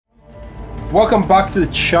Welcome back to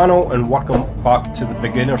the channel and welcome back to the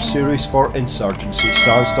beginner series for Insurgency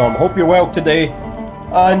Sandstorm. Hope you're well today.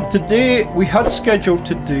 And today we had scheduled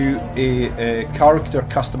to do a character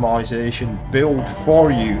customization build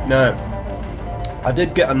for you. Now, I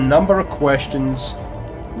did get a number of questions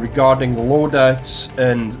regarding loadouts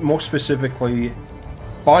and more specifically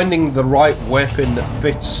finding the right weapon that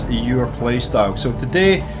fits your playstyle. So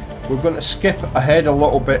today we're going to skip ahead a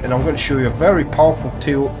little bit and I'm going to show you a very powerful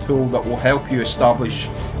tool that will help you establish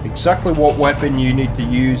exactly what weapon you need to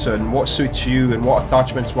use and what suits you and what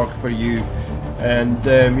attachments work for you. And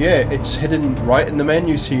yeah, it's hidden right in the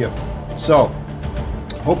menus here. So,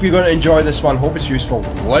 hope you're going to enjoy this one, hope it's useful.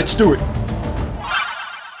 Let's do it!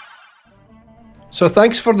 So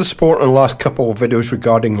thanks for the support in the last couple of videos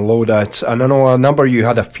regarding loadouts, and I know a number of you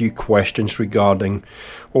had a few questions regarding,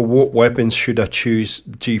 well, what weapons should I choose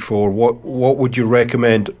G4, what would you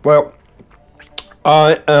recommend? Well,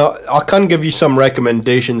 I can give you some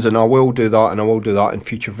recommendations and I will do that, and I will do that in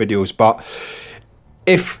future videos, but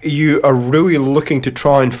if you are really looking to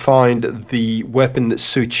try and find the weapon that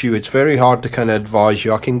suits you, it's very hard to kind of advise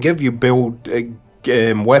you. I can give you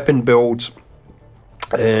weapon builds,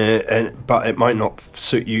 but it might not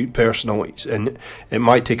suit you personally, and it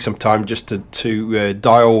might take some time just to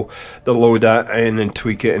dial the loadout in and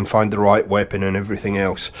tweak it and find the right weapon and everything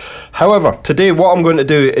else. However, today what I'm going to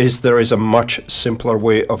do is there is a much simpler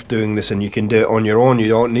way of doing this, and you can do it on your own. You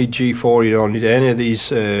don't need G4, you don't need any of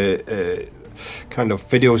these kind of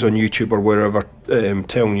videos on YouTube or wherever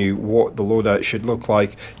telling you what the loadout should look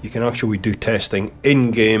like. You can actually do testing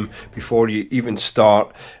in game before you even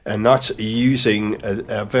start, and that's using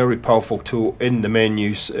a very powerful tool in the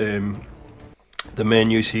menus, here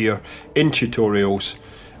in tutorials,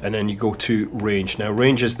 and then you go to range. Now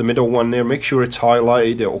range is the middle one there. Make sure it's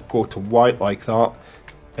highlighted. It will go to white like that,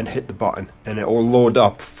 and hit the button and it will load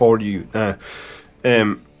up for you. Now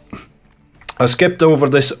I skipped over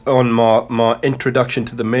this on my introduction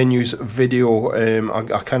to the menus video.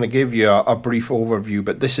 I kind of gave you a brief overview,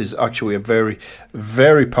 but this is actually a very,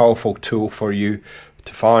 very powerful tool for you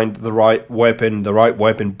to find the right weapon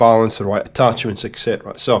balance, the right attachments,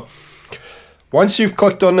 etc. So once you've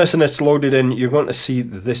clicked on this and it's loaded in, you're going to see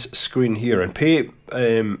this screen here, and pay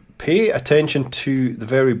attention to the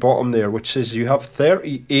very bottom there, which says you have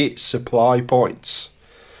 38 supply points.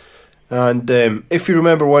 And if you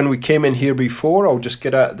remember when we came in here before, I'll just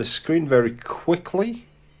get out of the screen very quickly.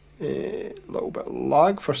 A little bit of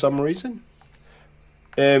lag for some reason.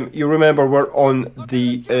 You remember we're on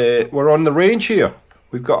the range here.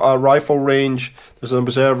 We've got a rifle range. There's an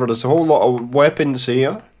observer. There's a whole lot of weapons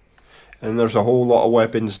here, and there's a whole lot of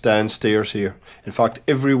weapons downstairs here. In fact,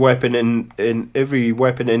 every weapon in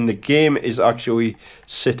the game is actually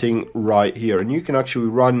sitting right here, and you can actually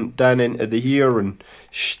run down into the here, and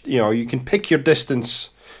you can pick your distance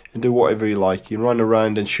and do whatever you like. You can run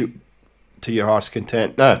around and shoot to your heart's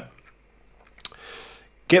content. Now,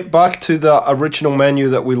 get back to the original menu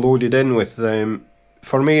that we loaded in with.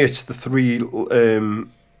 For me, it's the three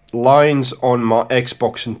lines on my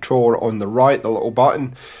Xbox controller on the right, the little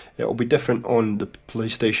button. It'll be different on the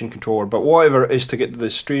PlayStation controller, but whatever it is to get to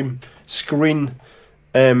the stream screen,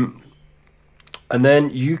 and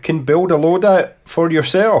then you can build a loadout for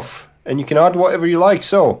yourself, and you can add whatever you like.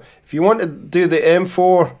 So if you want to do the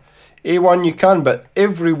M4A1, you can, but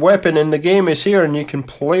every weapon in the game is here, and you can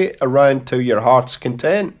play around to your heart's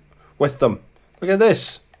content with them. Look at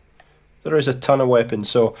this. There is a ton of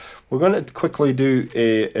weapons, so we're going to quickly do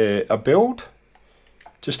a build,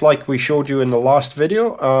 just like we showed you in the last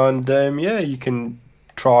video, and yeah, you can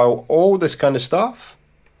trial all this kind of stuff.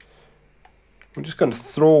 I'm just going to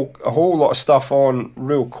throw a whole lot of stuff on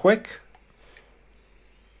real quick.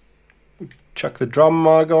 Chuck the drum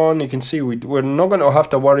mag on. You can see we're not going to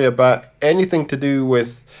have to worry about anything to do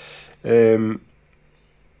with what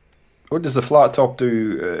does the flat top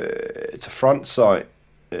do? It's a front sight.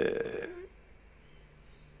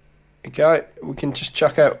 Okay, we can just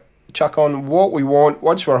check on what we want.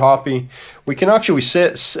 Once we're happy, we can actually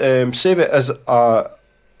save it as a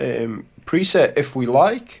preset if we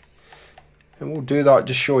like, and we'll do that.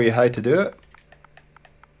 Just show you how to do it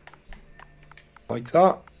like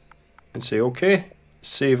that, and say okay,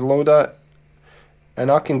 save loadout, and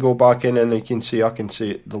I can go back in and you can see I can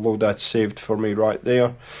see the loadout saved for me right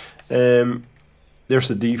there. There's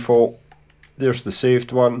the default, there's the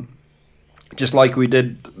saved one, just like we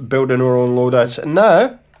did building our own loadouts, and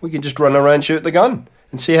now we can just run around, shoot the gun,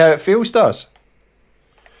 and see how it feels to us.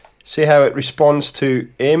 See how it responds to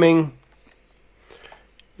aiming.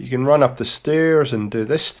 You can run up the stairs and do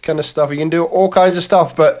this kind of stuff. You can do all kinds of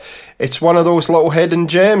stuff, but it's one of those little hidden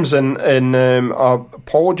gems. And I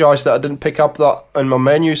apologise that I didn't pick up that in my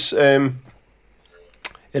menus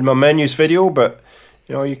video. But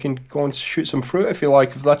you know, you can go and shoot some fruit if you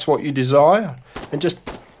like, if that's what you desire, and just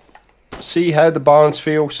see how the balance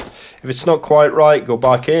feels. If it's not quite right, go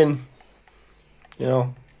back in. You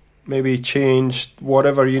know, maybe change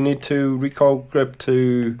whatever you need to. Recoil grip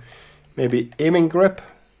to maybe aiming grip.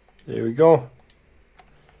 There we go.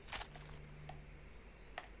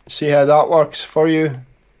 See how that works for you,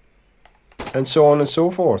 and so on and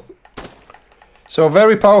so forth. So a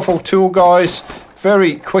very powerful tool, guys.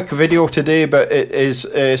 Very quick video today, but it is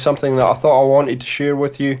something that I thought I wanted to share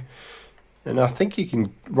with you. And I think you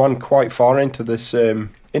can run quite far into this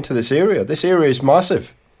area. This area is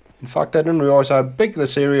massive. In fact, I didn't realise how big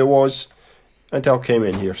this area was until I came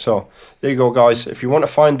in here. So there you go, guys. If you want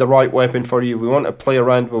to find the right weapon for you, we want to play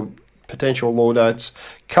around with potential loadouts,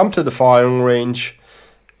 come to the firing range,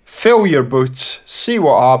 fill your boots, see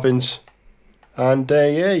what happens, and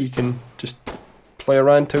yeah, you can just play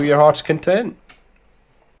around to your heart's content.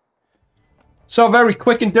 So a very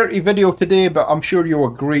quick and dirty video today, but I'm sure you'll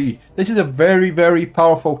agree. This is a very, very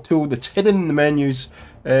powerful tool that's hidden in the menus.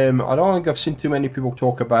 I don't think I've seen too many people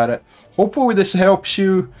talk about it. Hopefully this helps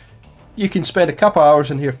you. You can spend a couple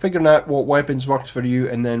hours in here figuring out what weapons works for you,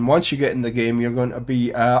 and then once you get in the game, you're going to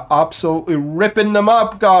be absolutely ripping them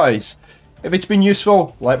up, guys. If it's been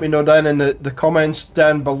useful, let me know down in the comments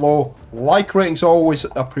down below. Like rating's always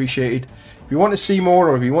appreciated. If you want to see more,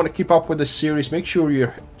 or if you want to keep up with this series, make sure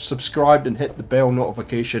you're subscribed and hit the bell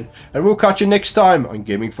notification. And we'll catch you next time on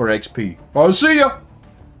Gaming for XP. I'll see ya!